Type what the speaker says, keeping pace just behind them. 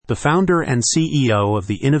the founder and CEO of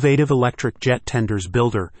the innovative electric jet tenders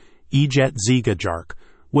builder, Ejet Yacht,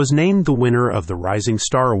 was named the winner of the Rising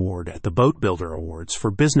Star Award at the Boat Builder Awards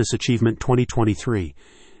for Business Achievement 2023.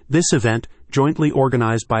 This event, jointly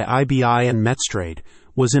organized by IBI and Metstrade,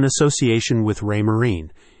 was in association with Ray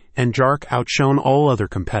Marine, and Yacht outshone all other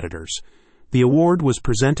competitors. The award was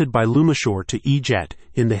presented by Lumashore to Ejet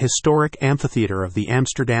in the historic amphitheater of the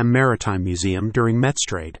Amsterdam Maritime Museum during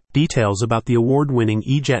Metstrade. Details about the award-winning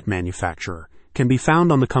Ejet manufacturer can be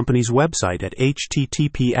found on the company's website at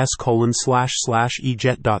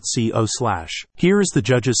https://ejet.co/. Here is the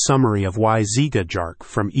judge's summary of why Yacht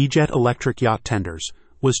from Ejet Electric Yacht Tenders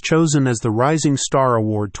was chosen as the Rising Star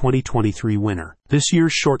Award 2023 winner. This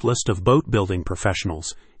year's shortlist of boat building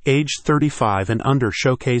professionals, aged 35 and under,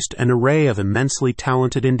 showcased an array of immensely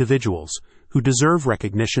talented individuals who deserve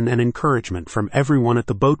recognition and encouragement from everyone at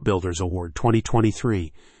the Boat Builders Award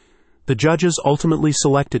 2023. The judges ultimately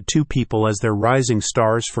selected 2 people as their rising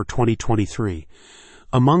stars for 2023.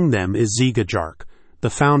 Among them is Yacht, the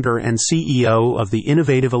founder and CEO of the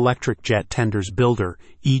innovative electric jet tenders builder,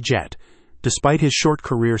 Ejet. Despite his short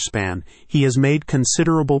career span, he has made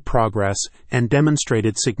considerable progress and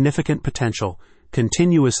demonstrated significant potential,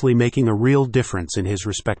 continuously making a real difference in his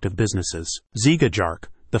respective businesses. Yacht,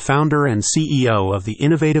 the founder and CEO of the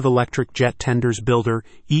innovative electric jet tenders builder,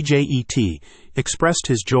 Ejet, expressed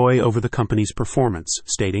his joy over the company's performance,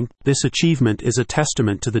 stating, "This achievement is a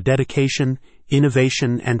testament to the dedication,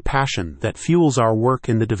 innovation, and passion that fuels our work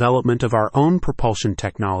in the development of our own propulsion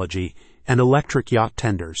technology and electric yacht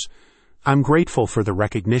tenders. I'm grateful for the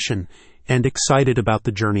recognition and excited about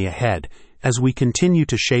the journey ahead as we continue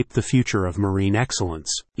to shape the future of marine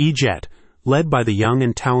excellence." Ejet, led by the young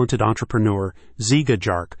and talented entrepreneur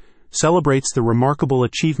Yacht, celebrates the remarkable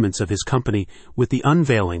achievements of his company with the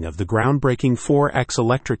unveiling of the groundbreaking 4X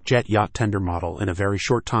electric jet yacht tender model in a very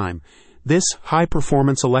short time. This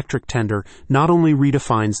high-performance electric tender not only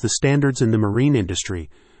redefines the standards in the marine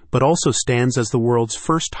industry, but also stands as the world's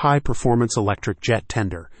first high-performance electric jet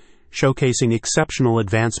tender, showcasing exceptional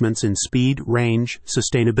advancements in speed, range,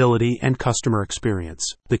 sustainability, and customer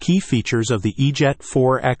experience. The key features of the Ejet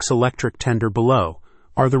 4X electric tender below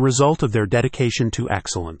are the result of their dedication to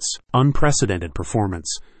excellence. Unprecedented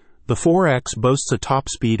performance. The 4X boasts a top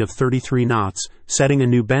speed of 33 knots, setting a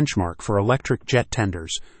new benchmark for electric jet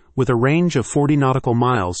tenders. With a range of 40 nautical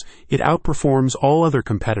miles, it outperforms all other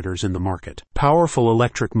competitors in the market. Powerful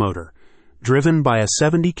electric motor. Driven by a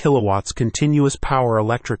 70 kilowatts continuous power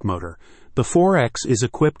electric motor, the 4X is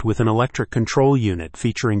equipped with an electric control unit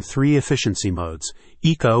featuring 3 efficiency modes: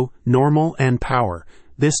 Eco, Normal, and Power.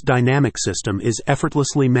 This dynamic system is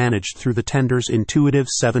effortlessly managed through the tender's intuitive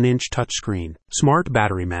 7-inch touchscreen. Smart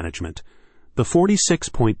battery management. The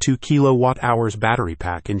 46.2 kilowatt-hours battery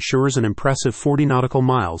pack ensures an impressive 40 nautical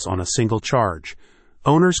miles on a single charge.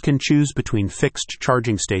 Owners can choose between fixed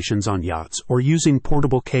charging stations on yachts or using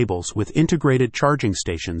portable cables with integrated charging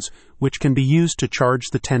stations, which can be used to charge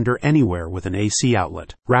the tender anywhere with an AC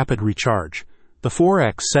outlet. Rapid recharge. The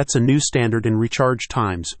 4X sets a new standard in recharge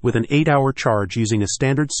times with an 8-hour charge using a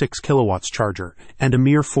standard 6 kilowatts charger and a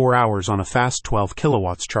mere 4 hours on a fast 12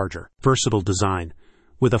 kilowatts charger. Versatile design.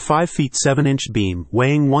 With a 5 feet 7-inch beam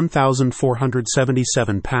weighing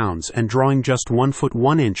 1,477 pounds and drawing just 1 foot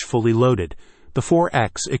 1 inch fully loaded, the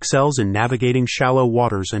 4X excels in navigating shallow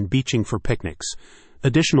waters and beaching for picnics.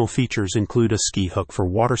 Additional features include a ski hook for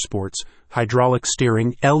water sports, hydraulic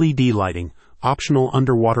steering, LED lighting, optional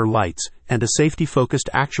underwater lights, and a safety-focused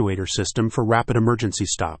actuator system for rapid emergency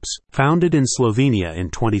stops. Founded in Slovenia in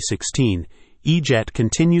 2016, Ejet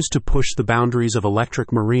continues to push the boundaries of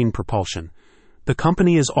electric marine propulsion. The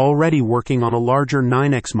company is already working on a larger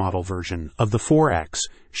 9X model version of the 4X,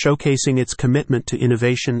 showcasing its commitment to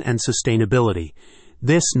innovation and sustainability.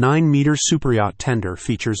 This 9-meter superyacht tender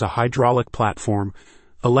features a hydraulic platform,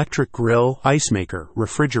 electric grill, ice maker,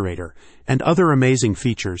 refrigerator, and other amazing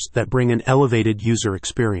features that bring an elevated user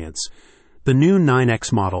experience. The new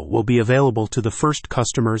 9X model will be available to the first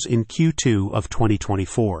customers in Q2 of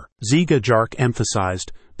 2024. Yacht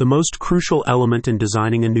emphasized, the most crucial element in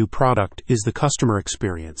designing a new product is the customer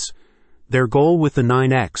experience. Their goal with the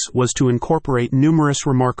 9X was to incorporate numerous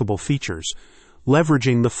remarkable features,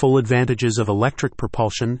 leveraging the full advantages of electric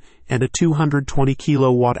propulsion and a 220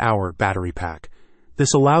 kilowatt-hour battery pack.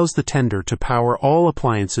 This allows the tender to power all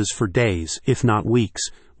appliances for days, if not weeks,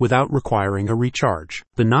 without requiring a recharge.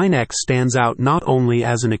 The 9X stands out not only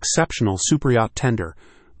as an exceptional superyacht tender,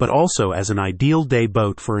 but also as an ideal day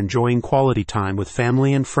boat for enjoying quality time with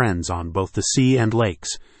family and friends on both the sea and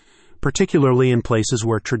lakes. Particularly in places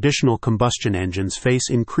where traditional combustion engines face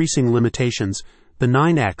increasing limitations, the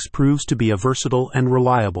 9X proves to be a versatile and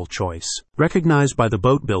reliable choice. Recognized by the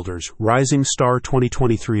Boat Builders Rising Star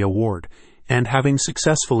 2023 Award, and having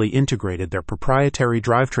successfully integrated their proprietary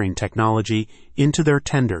drivetrain technology into their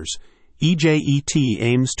tenders, Ejet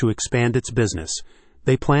aims to expand its business.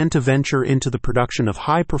 They plan to venture into the production of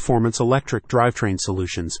high-performance electric drivetrain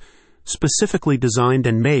solutions, specifically designed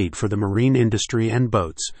and made for the marine industry and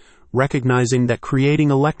boats. Recognizing that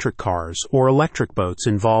creating electric cars or electric boats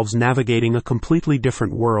involves navigating a completely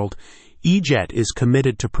different world, Ejet is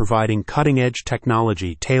committed to providing cutting-edge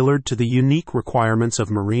technology tailored to the unique requirements of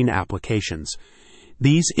marine applications.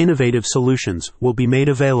 These innovative solutions will be made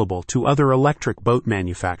available to other electric boat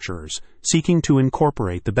manufacturers seeking to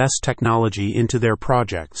incorporate the best technology into their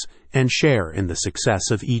projects and share in the success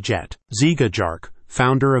of Ejet. Ejet,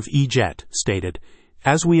 founder of Ejet, stated,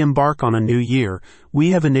 "As we embark on a new year, we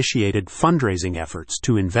have initiated fundraising efforts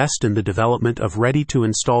to invest in the development of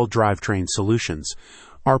ready-to-install drivetrain solutions.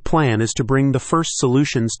 Our plan is to bring the first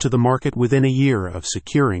solutions to the market within a year of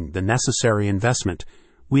securing the necessary investment.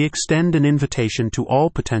 We extend an invitation to all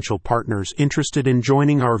potential partners interested in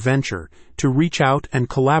joining our venture to reach out and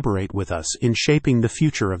collaborate with us in shaping the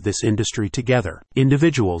future of this industry together."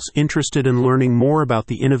 Individuals interested in learning more about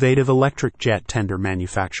the innovative electric jet tender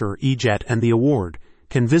manufacturer Ejet and the award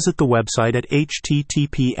can visit the website at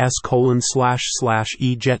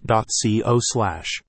https://ejet.co/.